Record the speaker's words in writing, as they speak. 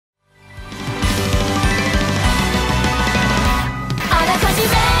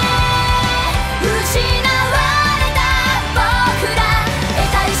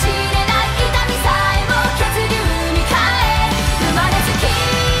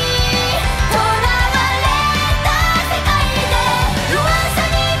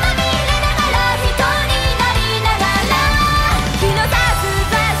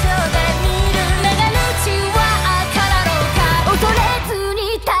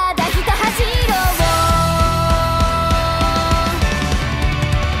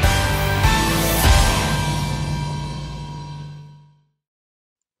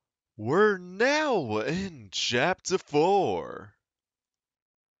Chapter 4.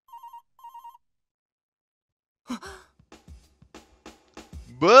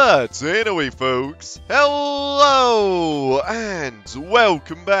 But anyway, folks, hello and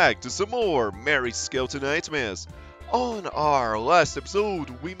welcome back to some more Merry Skelter Nightmares. On our last episode,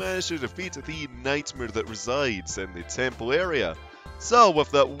 we managed to defeat the nightmare that resides in the temple area. So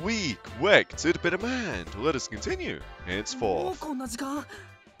with that quick tidbit in mind, let us continue henceforth.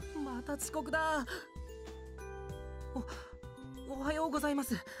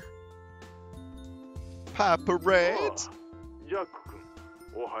 Papa Red?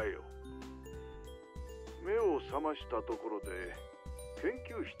 おはよう。目を覚ましたところで研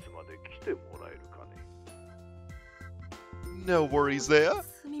究室まで来てもらえるかね。No worries there.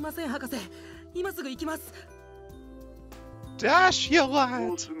 すみません博士、今すぐ行きます。Dash, you もう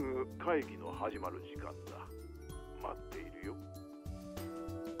lad. すぐ会議の始まる時間だ。待っているよ。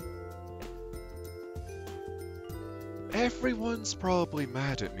Everyone's probably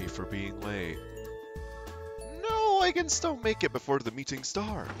mad at me for being late. No, I can still make it before the meeting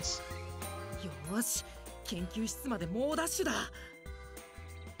starts. よし、研究室まで猛ダッシュだ。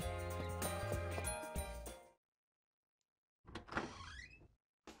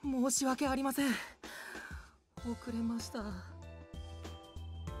申し訳ありません。遅れました。こ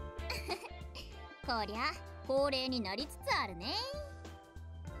りゃ恒例になりつつあるね。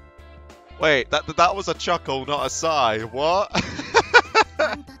Wait, that was a chuckle, not a sigh. What?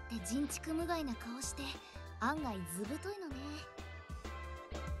 あんたって人畜無害な顔して案外ずぶといのね。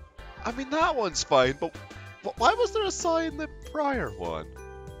I mean, that one's fine, but why was there a sigh in the prior one?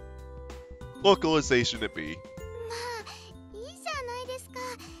 Localization it be. まあいいじゃないですか。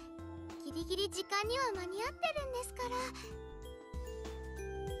ギリギリ時間には間に合ってるんですから。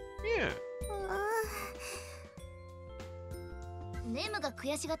Yeah. ネムが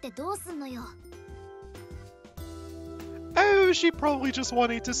悔しがってどうすんのよ。Oh, she probably just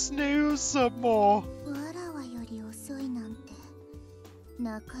wanted to snooze some more. わらわより遅いなんて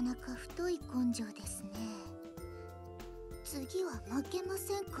なかなか太い根性ですね。次は負けま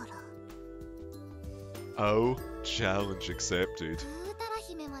せんから。Oh, challenge accepted. ぐーたら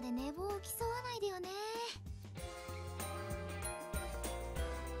姫まで寝坊を競わないでよね。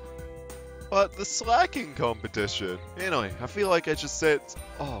But the slacking competition, anyway, I feel like I just set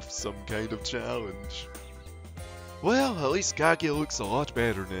off some kind of challenge. Well, at least Kage looks a lot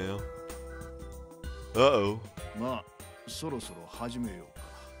better now. Uh-oh. まあ、そろそろ始めようか。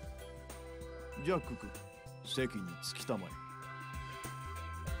ジャック君、席に着きたまえ。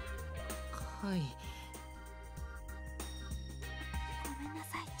はい。ごめんな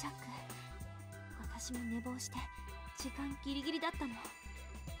さい、ジャック。私も寝坊して時間ギリギリだったの。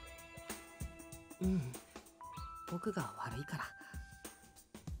うん。僕が悪いから。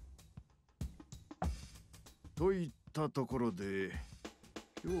といったところで、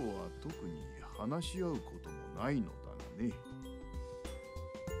今日は特に話し合うこともないのだがね。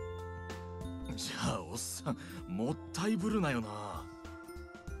じゃあおっさん、もったいぶるなよな。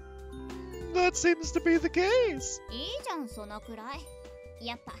That seems to be the case. いいじゃん、そのくらい。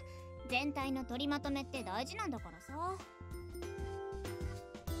やっぱ全体の取りまとめって大事なんだからさ。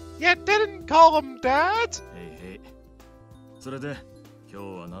You didn't call him Dad? へいへい。それで今日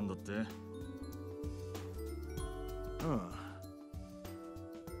は何だって？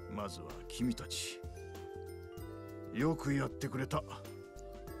まずは君たちよくやってくれた。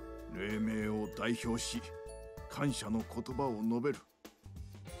黎明を代表し感謝の言葉を述べる。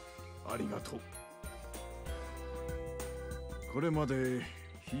ありがとう。これまで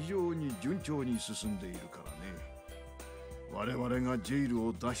非常に順調に進んでいるからね。我々がジェイル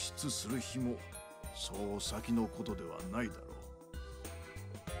を脱出する日もそう先のことではないだろ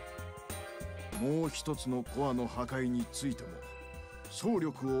う。もう一つのコアの破壊についても総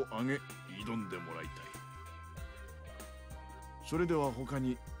力を挙げ挑んでもらいたい。それでは他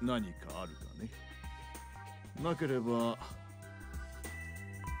に何かあるかね。なければ。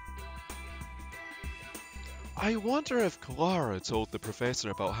I wonder if Clara told the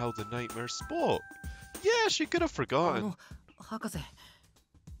professor about how the nightmare spoke. Yeah, she could have forgotten. 博士。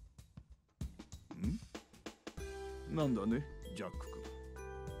なんだね、ジャック君。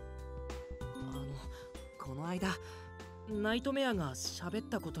この間ナイトメアが喋っ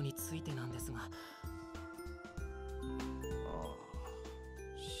たことについてなんですが。ああ、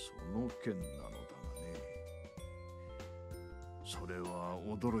その件なのだがね。それは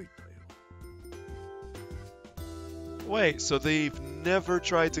驚いたよ。Wait, so they've never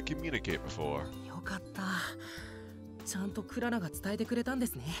tried to communicate before? よかった。ちゃんとクララが伝えてくれたんで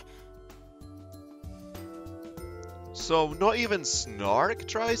すね。So not even Snark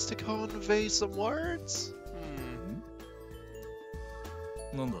tries to convey some words?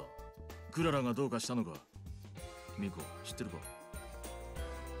 なんだ、クララがどうかしたのか。ミコ、知ってるか？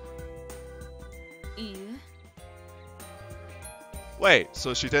いいえ。 Wait,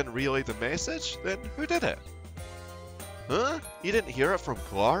 so she didn't relay the message? Then who did it? Huh? You didn't hear it from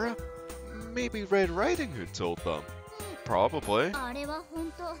Clara? Maybe Red Riding Hood told them. Probably. あれは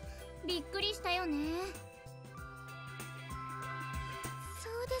本当びっくりしたよね。そ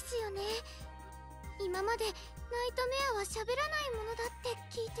うですよね。今までナイトメアは喋らないものだって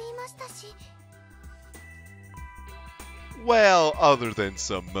聞いていましたし。Well, other than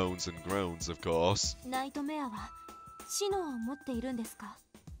some moans and groans, of course. ナイトメアは知能を持っているんですか？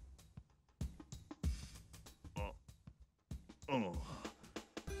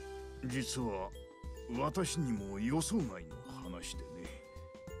実は私にも予想外の話でね、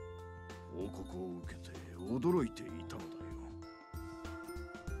報告を受けて驚いていたのだよ。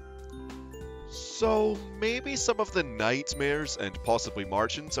 So maybe some of the nightmares and possibly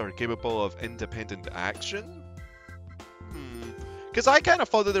Marchens are capable of independent action? Because I kind of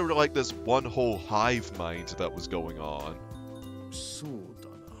thought that they were like this one whole hive mind that was going on. そうだ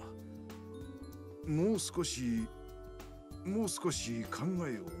な。もう少し考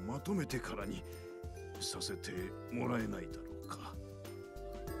えをまとめてからにさせてもらえないだろうか。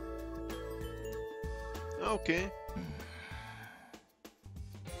Okay.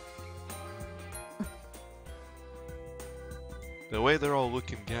 The way they're all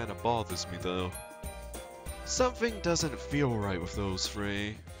looking kinda bothers me though. Something doesn't feel right with those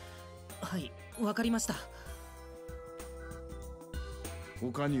three. はい、わかりました。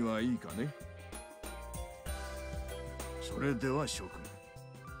他にはいいかね。それでは諸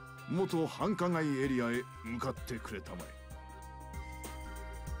君、元繁華街エリアへ向かってくれたま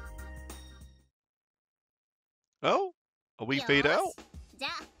え。Oh? Are we fade out? じゃ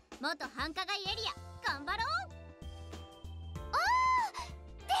あ元繁華街エリア頑張ろう。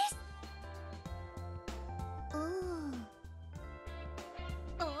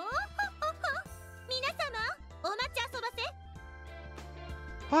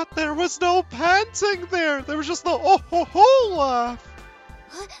But there was no panting there! There was just the oh ho ho laugh!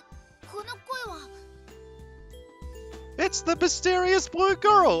 この声は It's the mysterious blue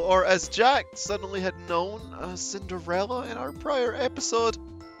girl, or as Jack suddenly had known, Cinderella in our prior episode.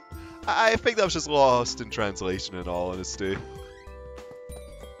 I think that was just lost in translation in all honesty.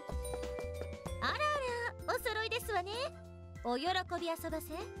 あらあら、お揃いですわね。お喜び遊ばせ。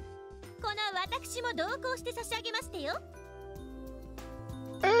この私も同行して差し上げましてよ。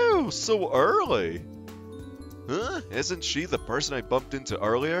Oh, so early! Huh? Isn't she the person I bumped into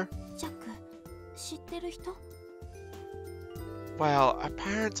earlier? ジャック、知ってる人？ Well,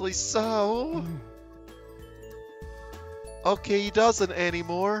 apparently so. Okay, he doesn't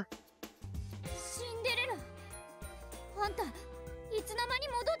anymore. シンデレラ。あんた、いつの間に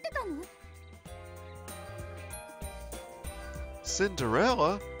戻ってたの？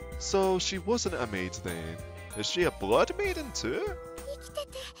 Cinderella? So she wasn't a maid then. Is she a blood maiden too? 生きて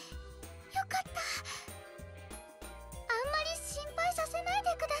てよかった。あんまり心配させないで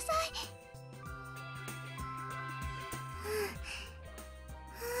ください。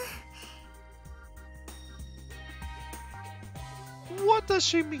What does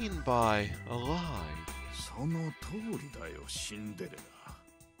she mean by alive? その通りだよ、シンデレラ。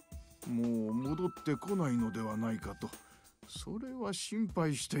もう戻ってこないのではないかと、それは心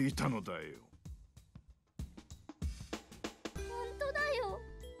配していたのだよ。本当だよ。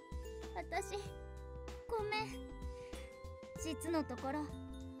私、ごめん。実のところ、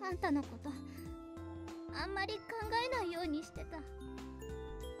あんたのこと、あんまり考えないようにしてた。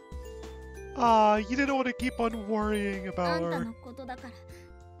Ah, you didn't want to keep on worrying あ about んた her. のことだか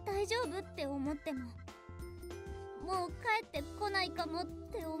ら大丈夫って思っても、もう帰ってこないかもっ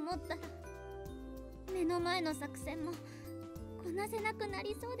て思ったら、目の前の作戦もこなせなくな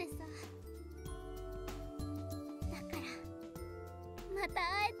りそうでさ。だからまた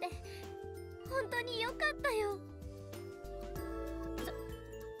会えて本当によかったよ。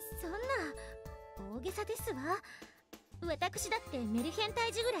そんな大げさですわ。私だってメルヘン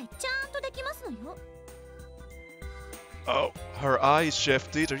退治ぐらいちゃんとできますのよ。Oh, her eyes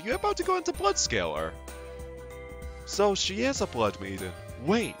shifted. Are you about to go into Blood Skelter? So she is a blood maiden.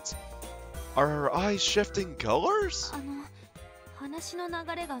 Wait, are her eyes shifting colors? 話の流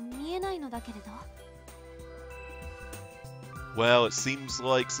れが見えないのだけれど。Well, it seems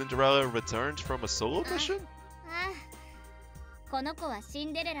like Cinderella returned from a solo mission? ああ、この子はシ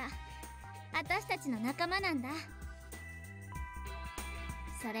ンデレラ。私たちの仲間なんだ。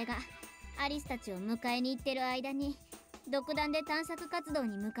それがアリスたちを迎えに行ってる間に独断で探索活動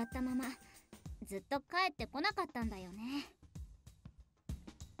に向かったままずっと帰ってこなかったんだよね。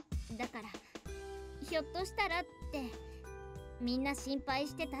だからひょっとしたらってみんな心配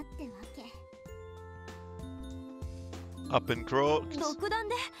してたってわけ。 Up and croaked. 独断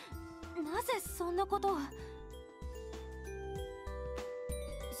でなぜそんなことを。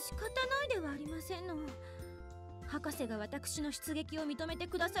仕方ないではありませんの。博士が私の出撃を認めて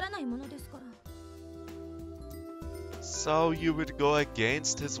くださらないものですから。 So you would go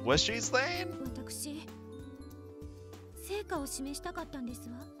against his wishes then? 私成果を示したかったんです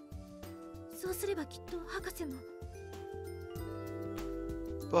わ。そうすればきっと博士も。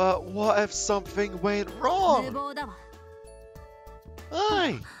 But what if something went 無 wrong? 謀だわ。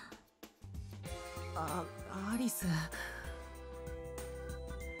 Aye. アリス。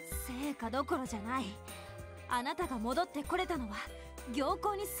成果どころじゃない。あなたが戻ってこれたのは行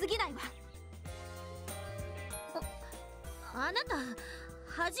幸に過ぎないわ。あなた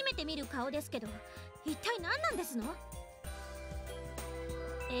初めて見る顔ですけど、一体何なんですの？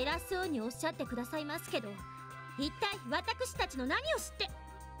偉そうにおっしゃってくださいますけど、一体私たちの何を知って。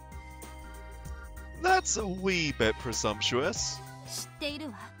 That's a wee bit presumptuous. 知っている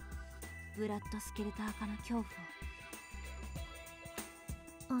わ。ブラッドスケルター化の恐怖を。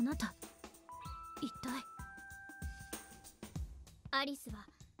あなた一体。アリスは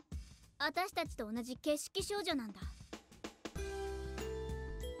私たちと同じ景色少女なんだ。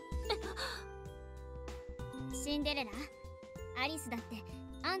シンデレラ、アリスだって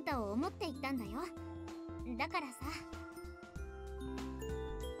あんたを思って言ったんだよ。だからさ。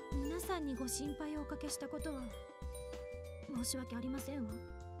皆さんにご心配をおかけしたことは申し訳ありませんわ。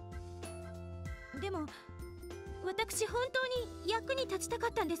でも私本当に役に立ちたか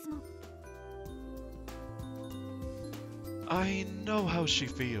ったんですの。 I know how she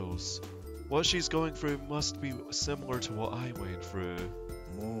feels. What she's going through must be similar to what I went through.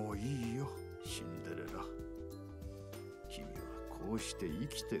 もういいよシンデレラ。君はこうして生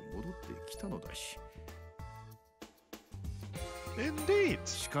きて戻ってきたのだし。 Indeed.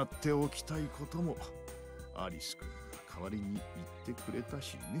 叱っておきたいこともアリス君が代わりに言ってくれた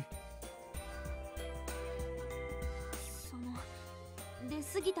しね。その出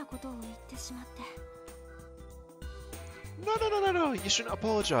過ぎたことを言ってしまって。 No. You shouldn't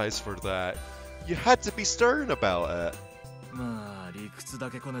apologize for that. You had to be stern about it. まあ理屈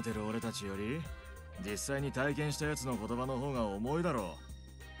だけこねてる俺たちより実際に体験したやつの言葉の方が重いだろ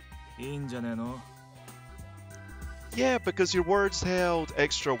う。いいんじゃねえの？ Yeah, because your words held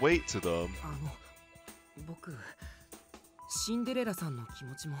extra weight to them. 僕シンデレラさんの気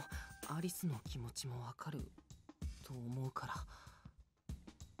持ちもアリスの気持ちもわかると思うから。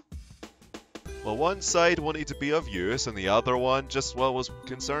 Well, one side wanted to be of use, and the other one just, well, was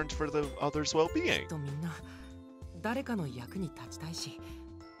concerned for the other's well-being. とみんな誰かの役に立ちたいし、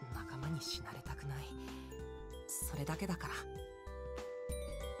仲間に死なれたくない。それだけだから。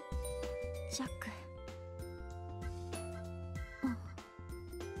ジャック。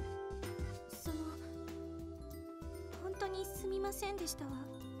本当にすみませんでしたわ。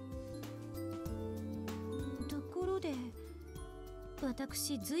ところで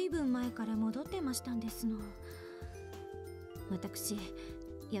私ずいぶん前から戻ってましたんですの。私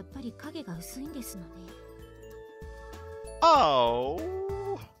やっぱり影が薄いんですのね。 Oh. いや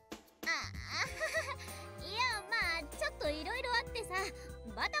まあちょっといろいろあってさ、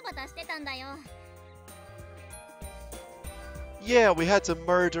バタバタしてたんだよ。 Yeah, we had to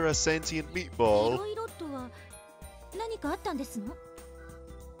murder a sentient い meatball. ろいろとは何かあったんですの？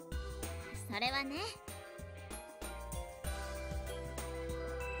それはね、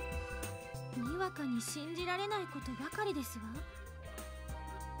にわかに信じられないことばかりですわ。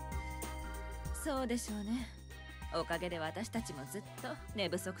そうでしょうね。おかげで私たちもずっと寝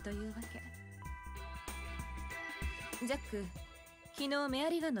不足というわけ。ジャック、昨日メア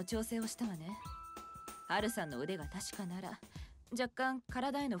リガンの調整をしたわね。ハルさんの腕が確かなら若干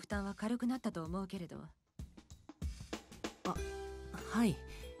体への負担は軽くなったと思うけれど。はい。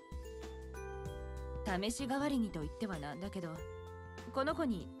試し代わりにと言ってはなんだけど、この子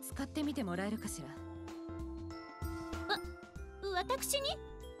に使ってみてもらえるかしら。私に？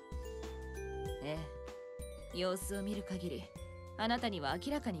ええ、様子を見る限りあなたには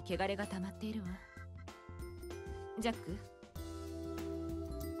明らかに汚れが溜まっているわ。ジャック。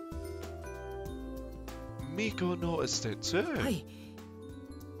 Miko noticed it too. はい。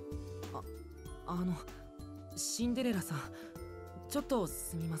シンデレラさん、ちょっと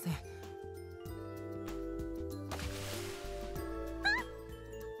すみません。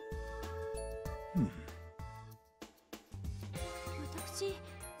私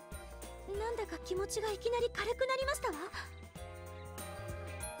なんだか気持ちがいきなり軽くなりましたわ。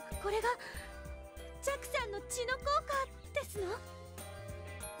これがジャックさんの血の効果ですの？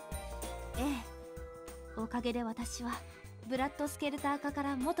おかげで私はブラッドスケルター化か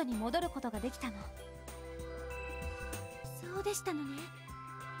ら元に戻ることができたの。そうでしたのね。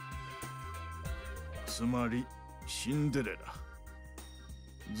つまりシンデレラ、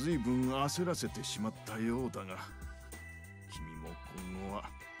ずいぶん焦らせてしまったようだが、君も今後は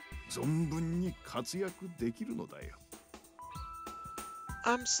存分に活躍できるのだよ。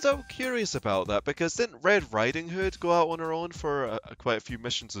I'm still curious about that because didn't Red Riding Hood go out on her own for quite a few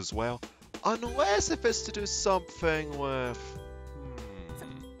missions as well? Unless if it's to do something with...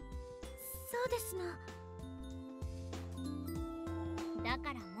 そうですの。だ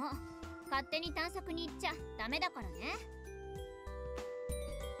からもう勝手に探索に行っちゃダメだからね。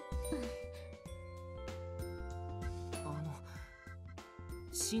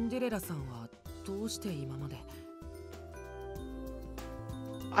シンデレラさんはどうして今まで。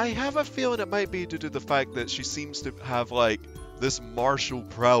I have a feeling it might be due to the fact that she seems to have like this martial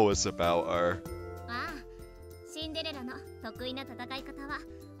prowess about her. ああ、シンデレラの得意な戦い方は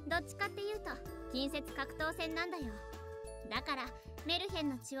どっちかっていうと近接格闘戦なんだよ。だからメルヘン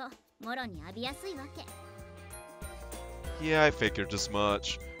の血をもろに浴びやすいわけ。Yeah, I figured as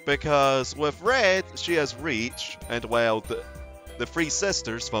much. Because with Red, she has reach, and while the three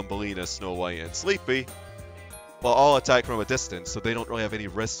sisters, Thumbelina, Snow White, and Sleepy, well, all attack from a distance, so they don't really have any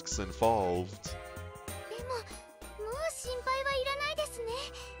risks involved. でも、もう心配はいらないですね。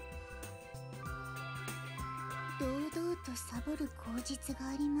堂々とサボる口実が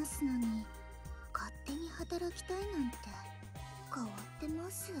ありますのに、勝手に働きたいなんて変わって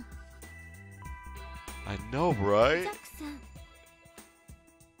ます。I know, right? ザックさ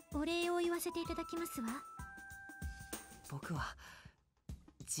ん、お礼を言わせていただきますわ。僕は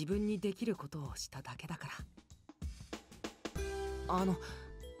自分にできることをしただけだから。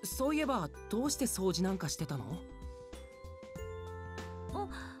そういえばどうして掃除なんかしてたの？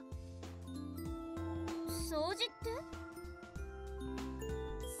掃除って？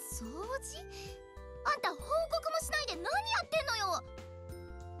掃除？あんた報告もしないで何やってんのよ。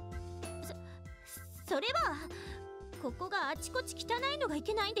それはここがあちこち汚いのがい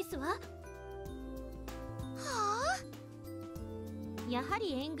けないんですわ。はあ？やは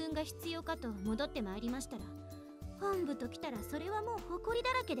り援軍が必要かと戻ってまいりましたら、本部と来たらそれはもう埃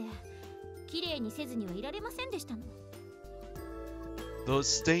だらけで綺麗にせずにはいられませんでしたの。Those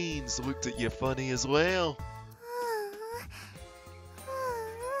stains looked at you funny as well.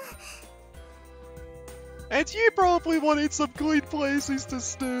 And you probably wanted some clean places to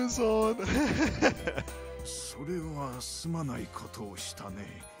snooze on. それはすまないことをした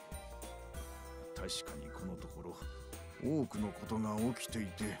ね。確かにこのところ多くのことが起きてい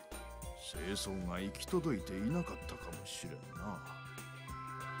て、清掃が行き届いていなかったかもしれんな。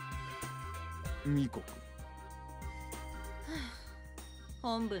ミコ君。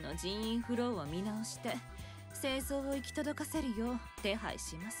本部の人員フローを見直して清掃を行き届かせるよう手配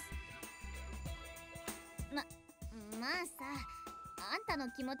します。まあさ、あんたの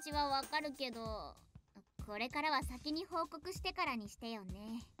気持ちはわかるけど、これからは先に報告してからにしてよ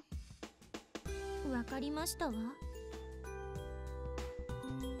ね。わかりましたわ。それ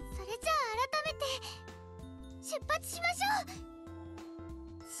じゃあ改めて出発しましょう。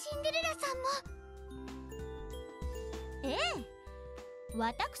シンデレラさんも。ええ、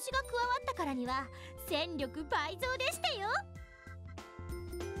私が加わったからには戦力倍増でしたよ。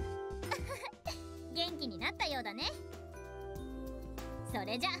元気になったようだね。そ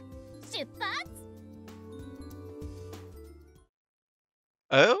れじゃ出発。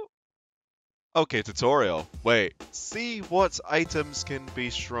Oh? Okay, tutorial. Wait, see what items can be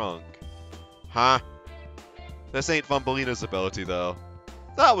shrunk. Huh? This ain't Thumbelina's ability though.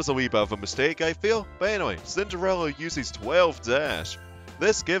 That was a wee bit of a mistake, I feel. But anyway, Cinderella uses 12 dash.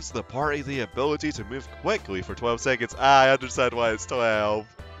 This gives the party the ability to move quickly for 12 seconds. I understand why it's 12.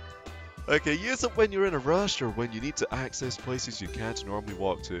 Okay, use it when you're in a rush or when you need to access places you can't normally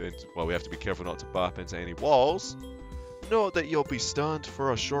walk to. And, well, we have to be careful not to bump into any walls. Note that you'll be stunned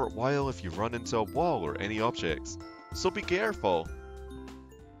for a short while if you run into a wall or any objects. So be careful.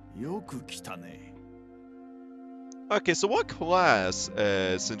 よく来たね。Okay, so what class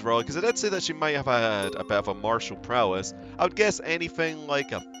is Cinderella? Because it did say that she might have had a bit of a martial prowess. I would guess anything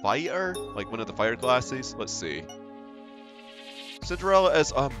like a fighter? Like one of the fighter classes? Let's see. Cinderella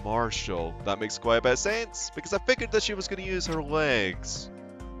is a martial. That makes quite a bit of sense, because I figured that she was going to use her legs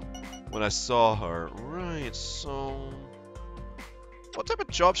when I saw her. Right, so... what type of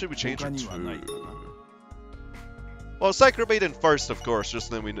job should we change her to? Well, Sacred Maiden first, of course, just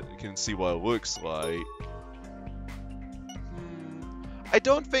then we can see what it looks like. I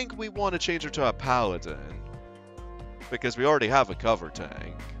don't think we want to change her to a paladin, because we already have a cover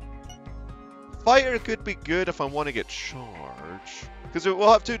tank. fighter could be good if I want to get charged. Because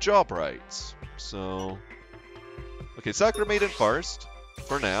we'll have 2 job rights. So... Okay, Sakura Maiden first.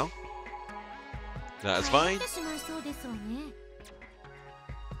 For now. That is fine.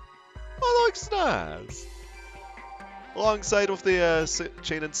 Oh, that looks nice. Alongside with the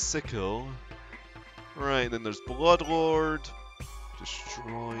chain and sickle. Right, and then there's Bloodlord.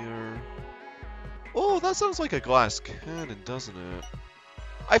 Destroyer. Oh, that sounds like a glass cannon, doesn't it?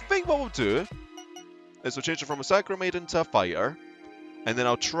 I think what we'll do is we'll change it from a Sakura Maiden to a fighter. And then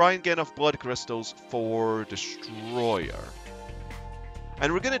I'll try and get enough blood crystals for Destroyer.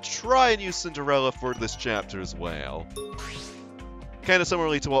 And we're going to try and use Cinderella for this chapter as well. Kind of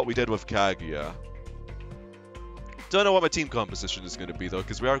similarly to what we did with Kaguya. Don't know what my team composition is going to be though,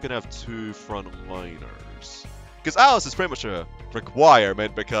 because we are going to have 2 frontliners. Because Alice is pretty much a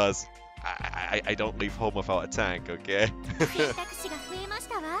requirement because I don't leave home without a tank, okay?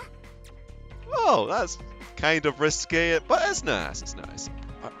 Oh, that's kind of risky, but it's nice, it's nice.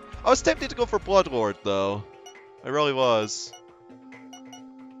 I was tempted to go for Bloodlord though. I really was.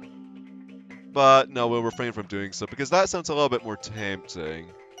 But no, we'll refrain from doing so because that sounds a little bit more tempting.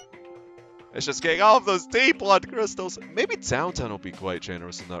 It's just getting all of those deep blood crystals. Maybe Downtown will be quite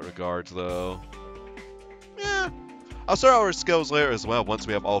generous in that regard though. Yeah. I'll start our skills later as well once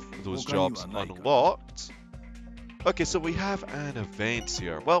we have all of those jobs unlocked. Okay, so we have an event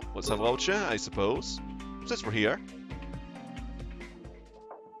here. Well, let's have a little chat, I suppose. Since we're here.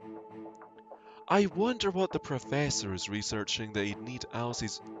 I wonder what the professor is researching that he'd need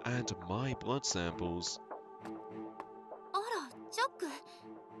Alice's and my blood samples. あら、ジャック。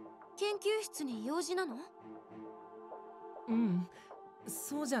研究室に用事なの？うん、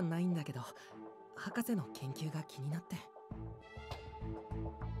そうじゃないんだけど、博士の研究が気になって。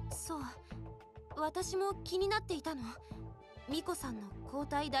そう、私も気になっていたの。ミコさんの抗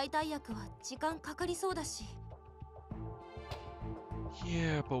体代替薬は時間かかりそうだし。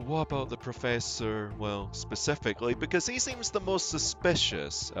Yeah, but what about the professor? Well, specifically, because he seems the most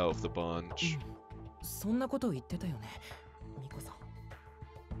suspicious out of the bunch. そんなこと言ってたよね、ミコさん。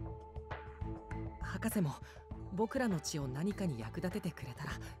博士も僕らの血を何かに役立ててくれた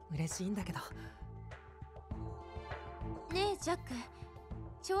ら嬉しいんだけど。ねえジャック、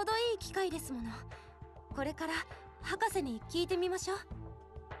ちょうどいい機会ですもの。これから博士に聞いてみましょう。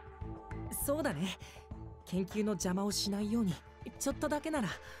そうだね。研究の邪魔をしないようにちょっとだけなら。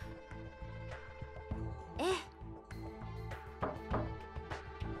ええ。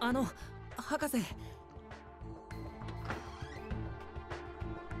博士。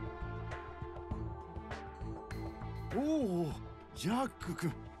おお、ジャック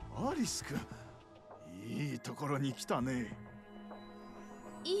君、アリス君、いいところに来たね。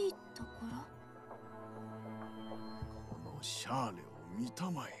いいところ？このシャーレを見た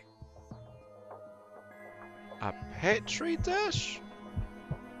まえ。A petri dish?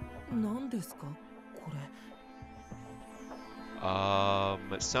 何ですかこれ。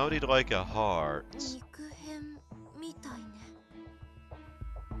It sounded like a heart. 肉片みたいね。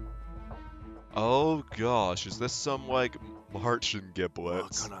Oh gosh, is this some like Marchens わ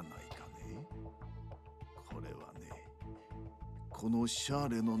giblets? からないかね。これはね、このシャー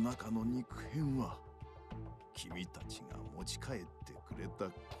レの中の肉片は君たちが持ち帰ってくれた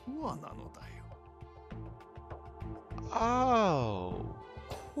コアなのだよ。Oh.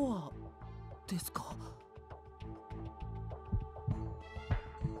 コアですか。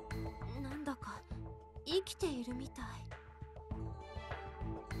なんだか生きているみたい。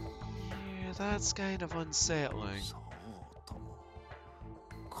Yeah, that's kind of unsettling. そうとも。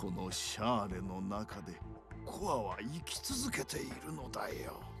このシャーレの中でコアは生き続けているのだ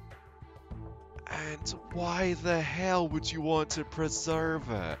よ。And why the hell would you want to preserve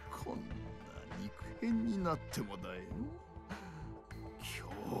it? こんな肉片になってもだよ。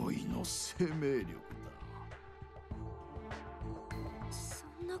驚異の生命力だ。そ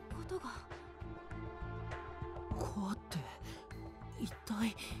んなことが。コアって一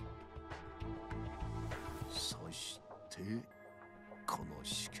体。そしてこの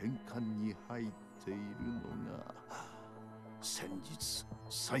試験管に入っているのが先日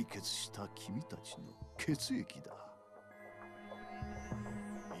採血した君たちの血液だ。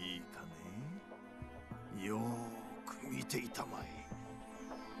いいかね。よーく見ていたまえ。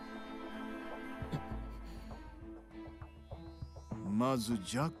まず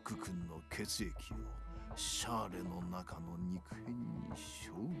ジャック君の血液をシャーレの中の肉片に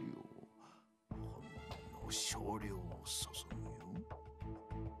少量、ほんの少量を注ぐよ。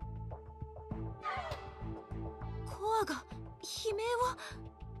コアが悲鳴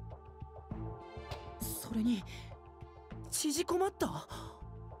を。それに縮こまった。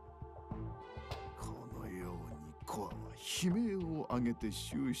悲鳴を上げて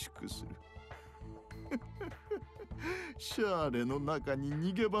収縮する。シャーレの中に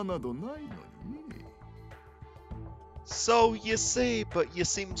逃げ場などないのにね。So you say, but you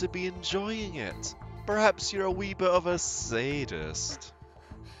seem to be enjoying it. Perhaps you're a wee bit of a sadist.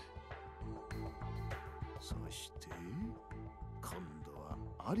 そして今度は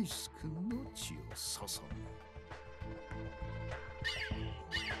アリス君の血を注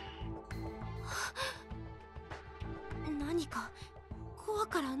ぐ。何かコア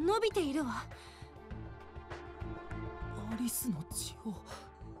から伸びているわ。アリスの血を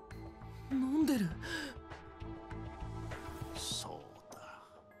飲んでる。そうだ。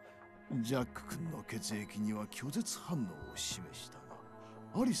ジャック君の血液には拒絶反応を示した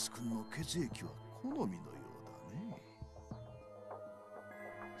が、アリス君の血液は好みのようだね。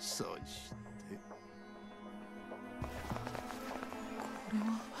そしてこれは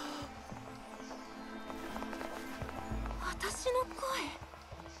私の声。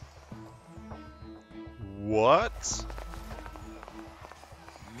What?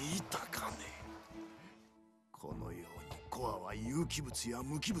 見たかね。このようにコアは有機物や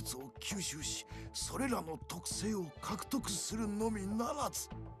無機物を吸収し、それらの特性を獲得するのみならず、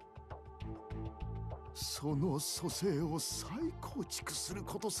その組成を再構築する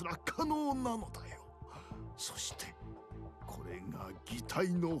ことすら可能なのだよ。そしてこれが擬態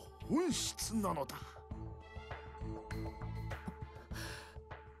の本質なのだ。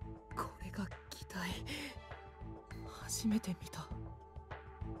これが擬態。初めて見た。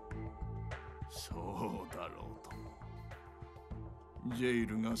そうだろうとも。ジェイ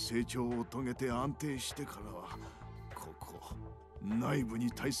ルが成長を遂げて安定してからは、ここ内部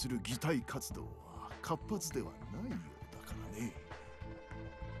に対する擬態活動は活発ではないようだからね。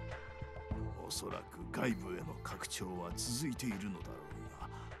おそらく外部への拡張は続いているのだろ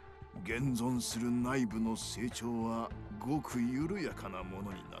うが、現存する内部の成長はごく緩やかなも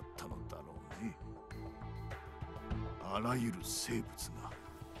のになったのだろうね。あらゆる生物が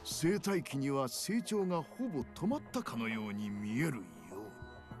生態期には成長がほぼ止まったかのように見えるように。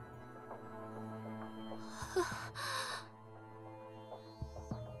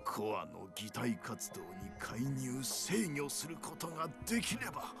コアの擬態活動に介入制御することができれ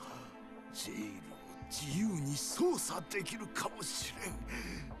ば、ジェイルを自由に操作できるかもし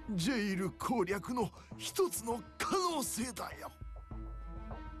れん。ジェイル攻略の一つの可能性だよ。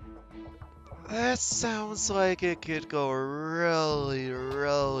That sounds like it could go really,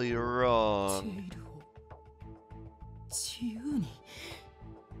 really ジ wrong. ェイルを自由に。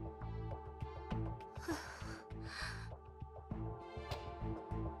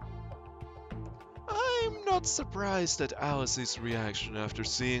I'm not surprised at Alice's reaction after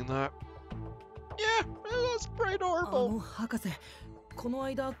seeing that. Yeah, that's pretty 博 normal. 士、この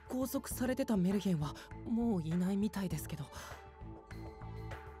間拘束されてたメルヘンはもういないみたいですけど。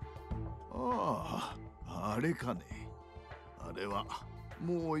ああ、あれかね。あれは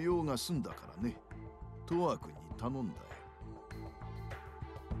もう用が済んだからね。トワ君に頼んだよ。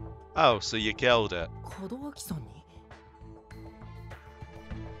Oh, so you killed it. 門脇さんに。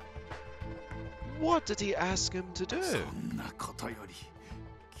What did he ask him to do? そんなことより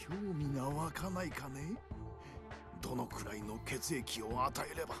興味が湧かないかね。どのくらいの血液を与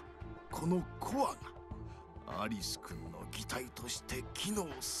えればこのコアがアリス君の擬態として機能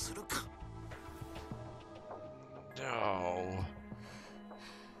するか。No.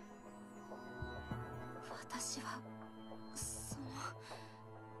 私は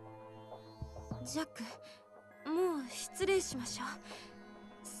ジャック、もう失礼しましょう。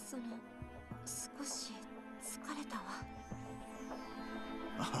少し疲れたわ。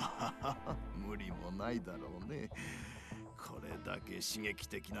無理もないだろうね。これだけ刺激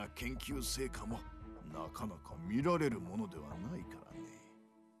的な研究成果もなかなか見られるものではないからね。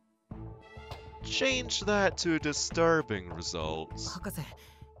Change that to disturbing results. 博士、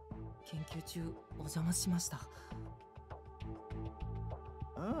研究中お邪魔しました。あ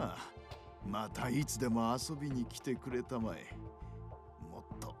あ、またいつでも遊びに来てくれたまえ。もっ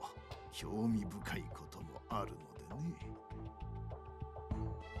と興味深いこともあるのでね。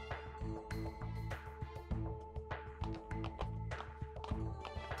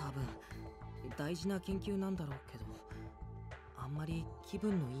多分大事な研究なんだろうけど、あんまり気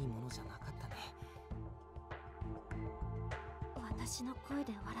分のいいものじゃなかったね。私の声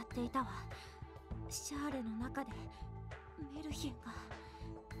で笑っていたわ。シャーレの中でメルヒンが。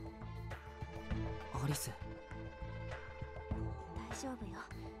アリス、大丈夫よ。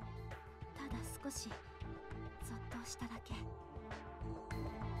ただ少しゾッとしただけ。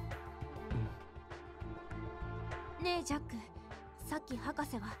ねえジャック、さっき博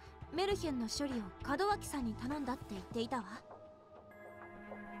士はメルヘンの処理を門脇さんに頼んだって言っていたわ。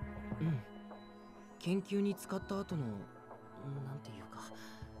うん。研究に使った後のなんていうか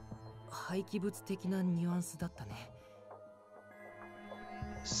廃棄物的なニュアンスだったね。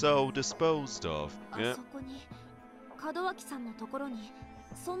So disposed of. あ Yeah. そこに門脇さんのところに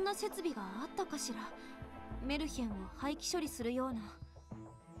そんな設備があったかしら。メルヘンを廃棄処理するような。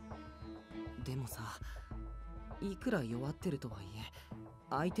でもさ、いくら弱ってるとはいえ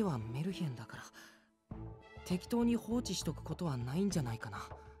相手はメルヘンだから適当に放置しとくことはないんじゃないかな。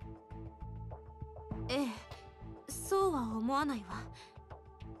ええ、そうは思わないわ。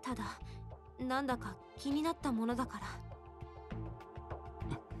ただなんだか気になったものだから。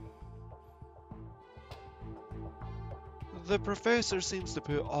The professor seems to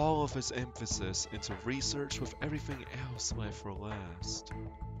put all of his emphasis into research with everything else left for last.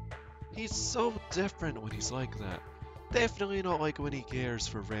 He's so different when he's like that. Definitely not like when he cares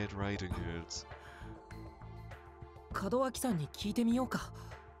for Red Riding Hoods. 門脇さんに聞いてみようか。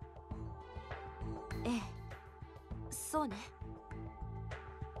ええ、そうね。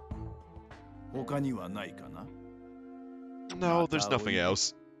他にはないかな？ No, there's nothing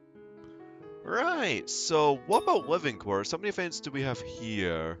else. Right, so what about living quarters? How many events do we have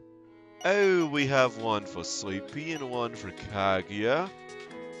here? Oh, we have one for Sleepy and one for Kaguya.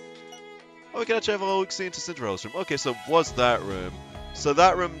 Oh, we can actually have a look see into Cinderella's room. Okay, so was that room? So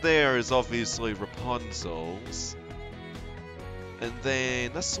that room there is obviously Rapunzel's. And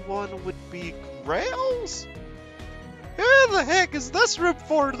then this one would be Grail's? Who the heck is this room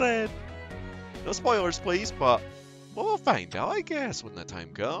for then? No spoilers, please, but we'll find out, I guess, when the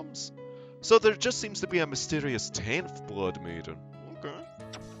time comes. So there just seems to be a mysterious 10th Blood Maiden. Okay.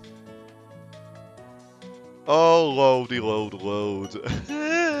 Oh, loady, load, load.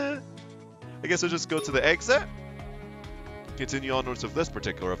 I guess I'll just go to the exit. Continue onwards with this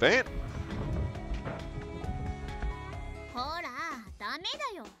particular event. ほら、ダメ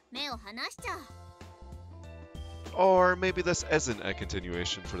だよ。目を離しちゃ。Or maybe this isn't a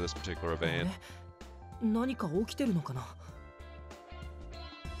continuation for this particular event. 何か起きてるのかな。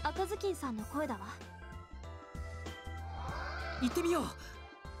赤ずきんさんの声だわ。行ってみよう。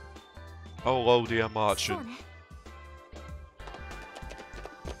Oh, loady, I'm marching. そうね。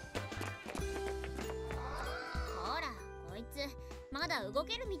ほら、こいつまだ動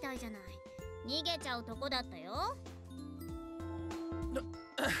けるみたいじゃない。逃げちゃうとこだったよ。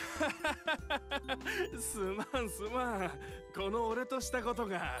すまんすまん。この俺としたこと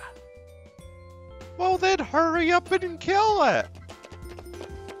が。Well then hurry up and kill it!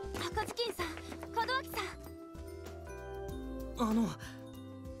 赤ずきんさん、門脇さ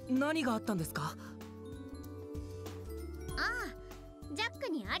ん。何があったんですか。ああ、ジャック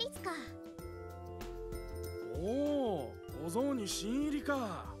にアリスか。おお、小僧に新入り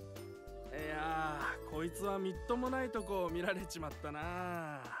か。いやー、こいつはみっともないとこを見られちまった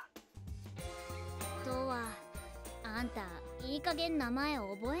な。とは、あんたいい加減名前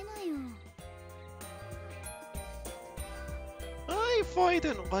覚えなよ。I thought he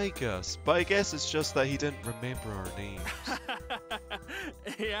didn't like us, but I guess it's just that he didn't remember our names.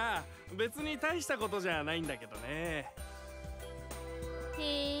 いや、別に大したことじゃないんだけどね。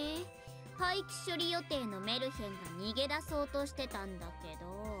へえ、廃棄処理予定のメルヘンが逃げ出そうとしてたんだけ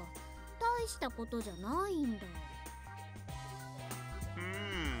ど、大したことじゃないんだ。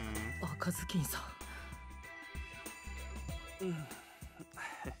赤ずきんさん。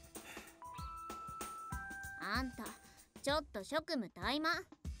あんた、ちょっと職務怠慢。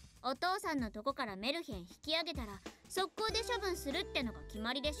お父さんのとこからメルヘン引き上げたら速攻で処分するってのが決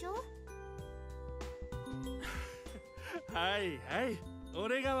まりでしょ。はいはい、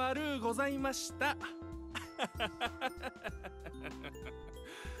俺が悪うございました。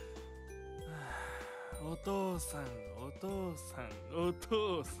お父さん、お父さん、お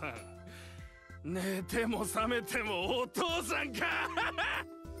父さん。寝ても覚めてもお父さんか。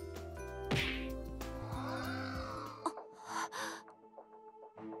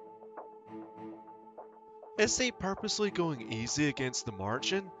Is he purposely going easy against the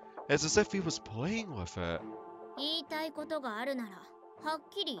Marchen? It's as if he was playing with it. 言いたいことがあるならはっ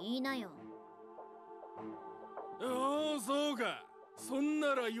きり言いなよ。ああ、そうか。そん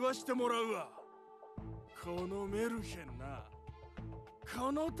なら言わしてもらうわ。このメルヘンな、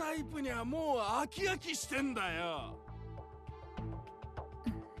このタイプにはもう飽き飽きしてんだよ。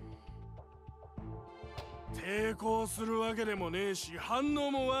抵抗するわけでもねえし、反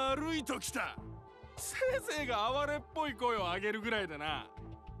応も悪いときた。せいぜいが哀れっぽい声を上げるぐらいでな。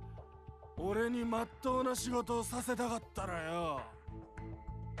俺にまっとうな仕事をさせたかったらよ。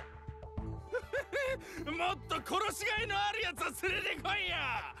もっと殺しがいのあるやつを連れてこい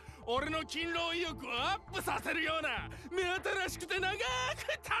や。俺の勤労意欲をアップさせるような目新しくて長く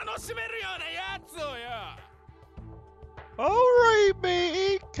楽しめるようなやつをよ。 Alright,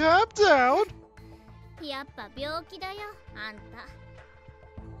 matey, calm down. やっぱ病気だよ、あん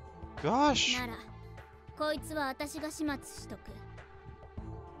た。 Gosh. ならこいつは私が始末しとく。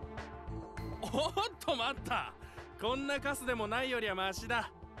おっと待った、こんなカスでもないよりはマシ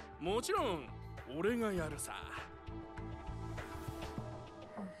だ。もちろん俺がやるさ。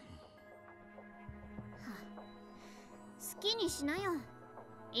好きにしなよ。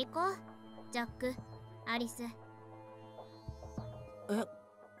行こう、ジャック、アリス。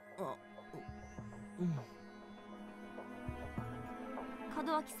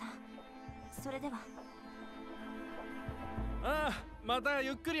門脇さん、それでは。ああ、また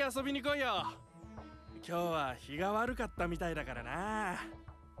ゆっくり遊びに来いよ。今日は日が悪かったみたいだからな。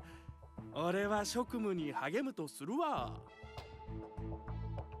俺は職務に励むとするわ。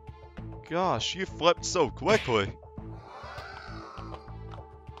 Gosh, you flipped so quickly.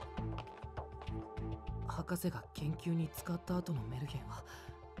 博士が研究に使った後のメルヘンは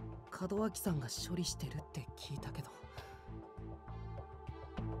門脇さんが処理してるって聞いたけど。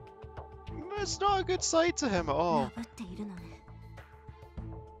It's not a good sight to him at all. 破っているのね。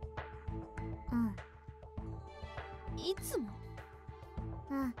うん、いつも。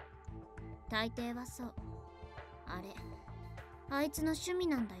うん、大抵はそう。あれ、あいつの趣味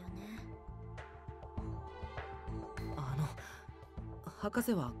なんだよね。博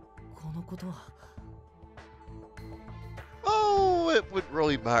士はこのことは。Oh, it wouldn't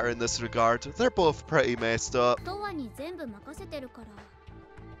really matter in this regard. They're both pretty messed up. トワに全部任せてるから。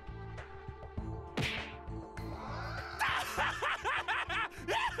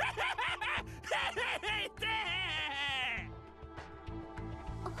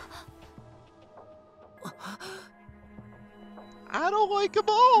I don't like them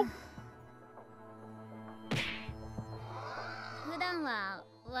all. 普段は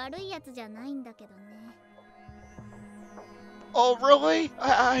悪いやつじゃないんだけどね。Oh, really?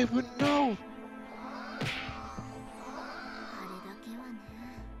 I wouldn't know. あれだけはね。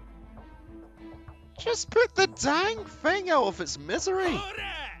Just put the dang thing out of its misery. ほ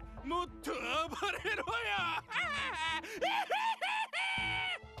ら、もっと暴れろよ。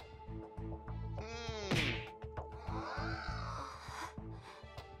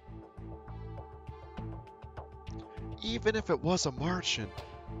Even if it was a Marchen,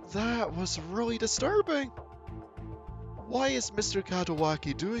 that was really disturbing. Why is Mr.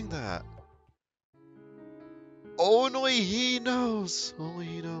 Kadawaki doing that? Only he knows. Only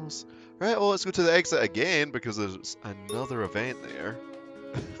he knows. Right, well, let's go to the exit again because there's another event there.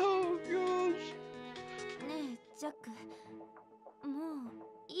 Oh, gosh. ねえ、ジャック。もう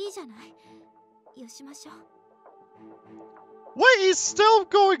いいじゃない。よしましょう。Wait, he's still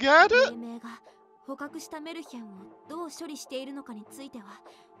going at it? 黎明が捕獲したメルヘンをどう処理しているのかについては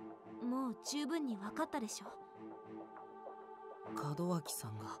もう十分に分かったでしょ。門脇さ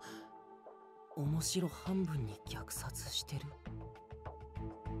んが面白半分に虐殺してる。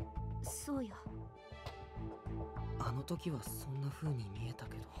そうよ。あの時はそんな風に見えた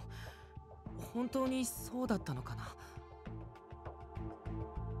けど、本当にそうだったのかな。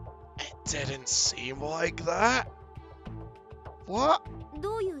 It didn't seem like that. What?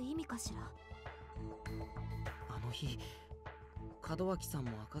 どういう意味かしら。あの日、門脇さん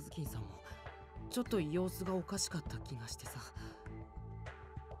も赤ずきんさんもちょっと様子がおかしかった気がしてさ。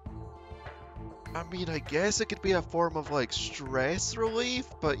I mean, I guess it could be a form of like stress relief,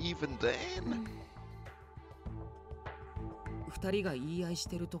 but even then. 二人が言い合いし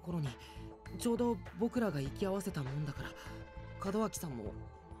てるところにちょうど僕らが行き合わせたもんだから、門脇さんも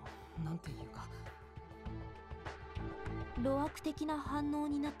なんていうか路悪的な反応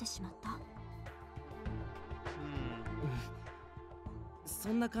になってしまった。そ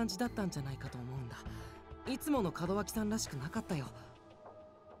んな感じだったんじゃないかと思うんだ。いつもの門脇さんらしくなかったよ。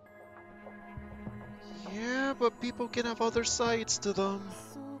Yeah, but people can have other sides to them.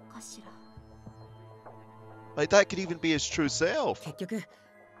 そうかしら。Like that could even be his true self. 結局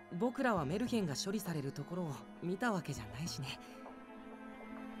僕らはメルヘンが処理されるところを見たわけじゃないしね。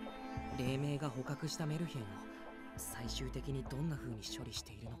黎明が捕獲したメルヘンを最終的にどんな風に処理し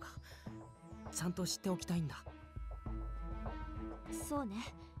ているのかちゃんと知っておきたいんだ。そうね、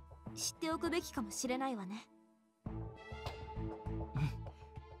知っておくべきかもしれないわね。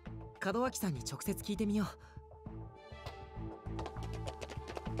門脇さんに直接聞いてみよ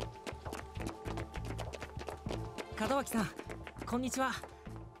う。門脇さん、こんにちは。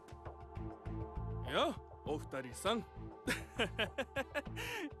よ、お二人さん。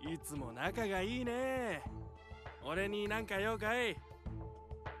いつも仲がいいね。俺になんか用かい？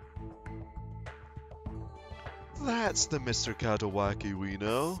 That's the Mr. Kadawaki we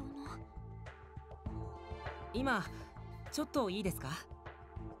know. 今ちょっといいですか？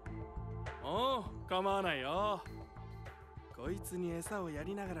おう、構わないよ。こいつに餌をや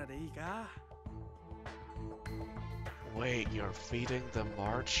りながらでいいか？ Wait, you're feeding the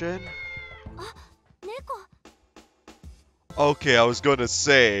Marchen? あ、猫。 Okay, I was gonna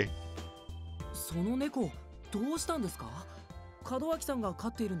say. その猫どうしたんですか？門脇さんが飼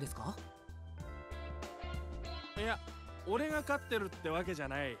っているんですか？いや、俺が飼ってるってわけじゃ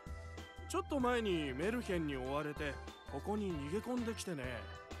ない。ちょっと前にメルヘンに追われてここに逃げ込んできてね。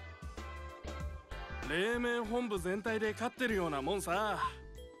黎明本部全体で飼ってるようなもんさ。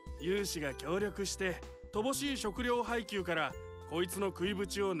有志が協力して乏しい食料配給からこいつの食いぶ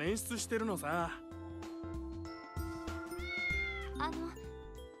ちを捻出してるのさ。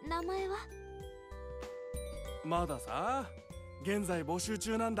名前は？まださ、現在募集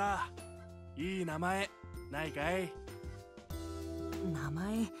中なんだ。いい名前ないかい？名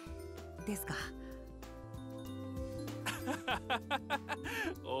前ですか？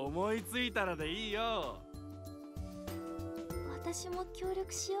思いついたらでいいよ。私も協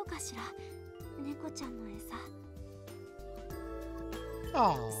力しようかしら。猫ちゃんの餌。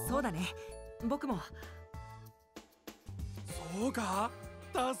そうだね。僕も。そうか？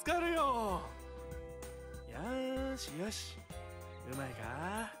助かるよ。よしよし。うまい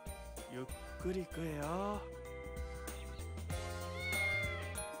か？ゆっくり食えよ。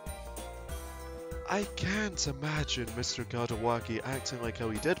I can't imagine Mr. Kadawaki acting like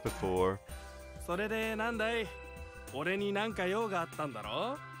how he did before. それでなんだい？俺になんか用があったんだ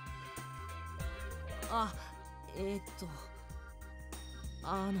ろ？あ、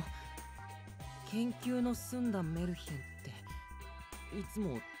研究の済んだメルヘンっていつ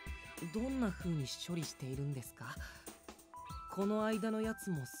もどんな風に処理しているんですか？この間のやつ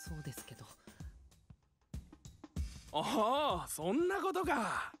もそうですけど。ああ、そんなこと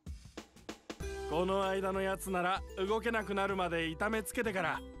か。この間のやつなら動けなくなるまで痛めつけてか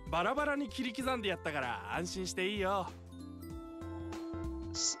らバラバラに切り刻んでやったから安心していいよ。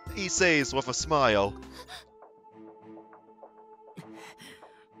He says with a smile.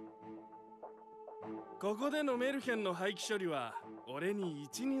 ここでのメルヘンの廃棄処理は俺に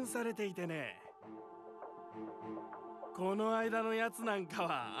一任されていてね。この間のやつなんか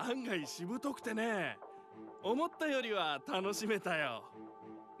は案外しぶとくてね、思ったよりは楽しめたよ。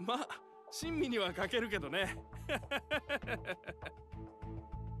ま、親身には欠けるけどね。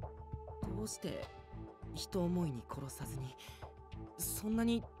どうして人思いに殺さずにそんな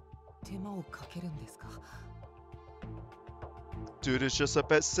に手間をかけるんですか？ Dude is just a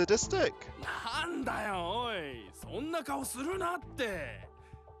bit sadistic. なんだよおい、そんな顔するなって。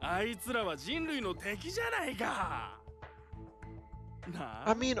あいつらは人類の敵じゃないか。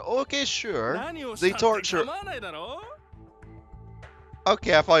I mean, okay, sure. 何を They したって torture. 構わないだろ。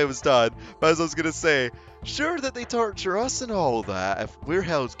 Okay, I thought it was done, but as I was gonna say, sure that they torture us and all that if we're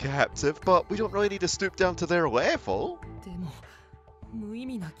held captive, but we don't really need to stoop down to their level. でも無意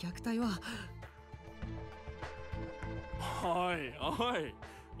味な虐待は。おいおい、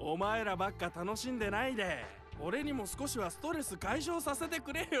お前らばっか楽しんでないで、俺にも少しはストレス解消させて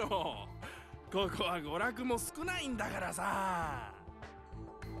くれよ。ここは娯楽も少ないんだからさ。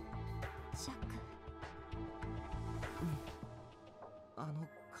シャック。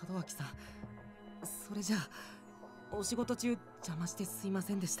門脇さん、それじゃあお仕事中邪魔してすいま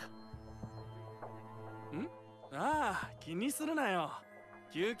せんでした。ああ、気にするなよ。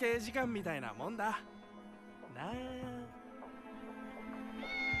休憩時間みたいなもんだなあ。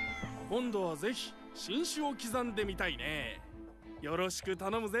今度はぜひ新種を刻んでみたいね。よろしく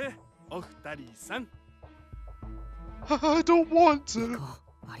頼むぜ、お二人さん。I don't want to. 行こ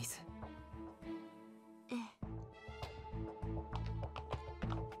う、アリス。ええ。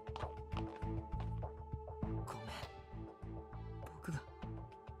ごめん、僕が。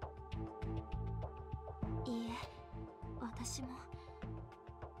いいえ、私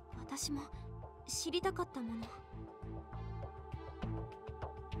も知りたかったもの。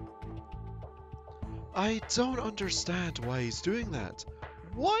I don't understand why he's doing that.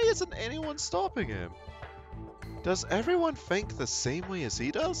 Why isn't anyone stopping him? Does everyone think the same way as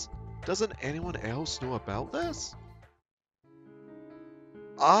he does? Doesn't anyone else know about this?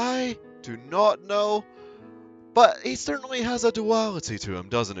 I do not know, but he certainly has a duality to him,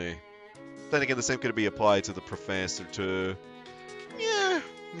 doesn't he? Then again, the same could be applied to the professor too. Yeah,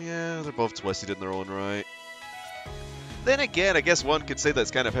 they're both twisted in their own right. Then again, I guess one could say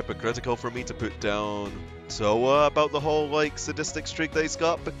that's kind of hypocritical for me to put down Towa about the whole, like, sadistic streak that he's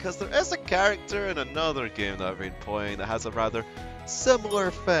got, because there is a character in another game that I've been playing that has a rather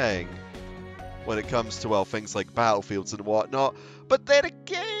similar thing. when it comes to, well, things like battlefields and whatnot. But then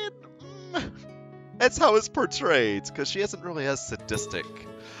again, it's how it's portrayed, because she isn't really as sadistic.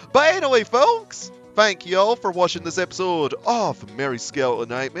 But anyway, folks, thank you all for watching this episode of Merry Skelter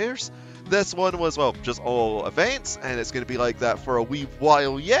Nightmares. This one was, well, just all events, and it's going to be like that for a wee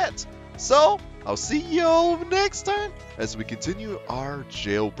while yet. So, I'll see you all next time as we continue our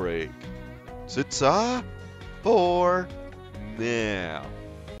jailbreak. Ta-ta for now.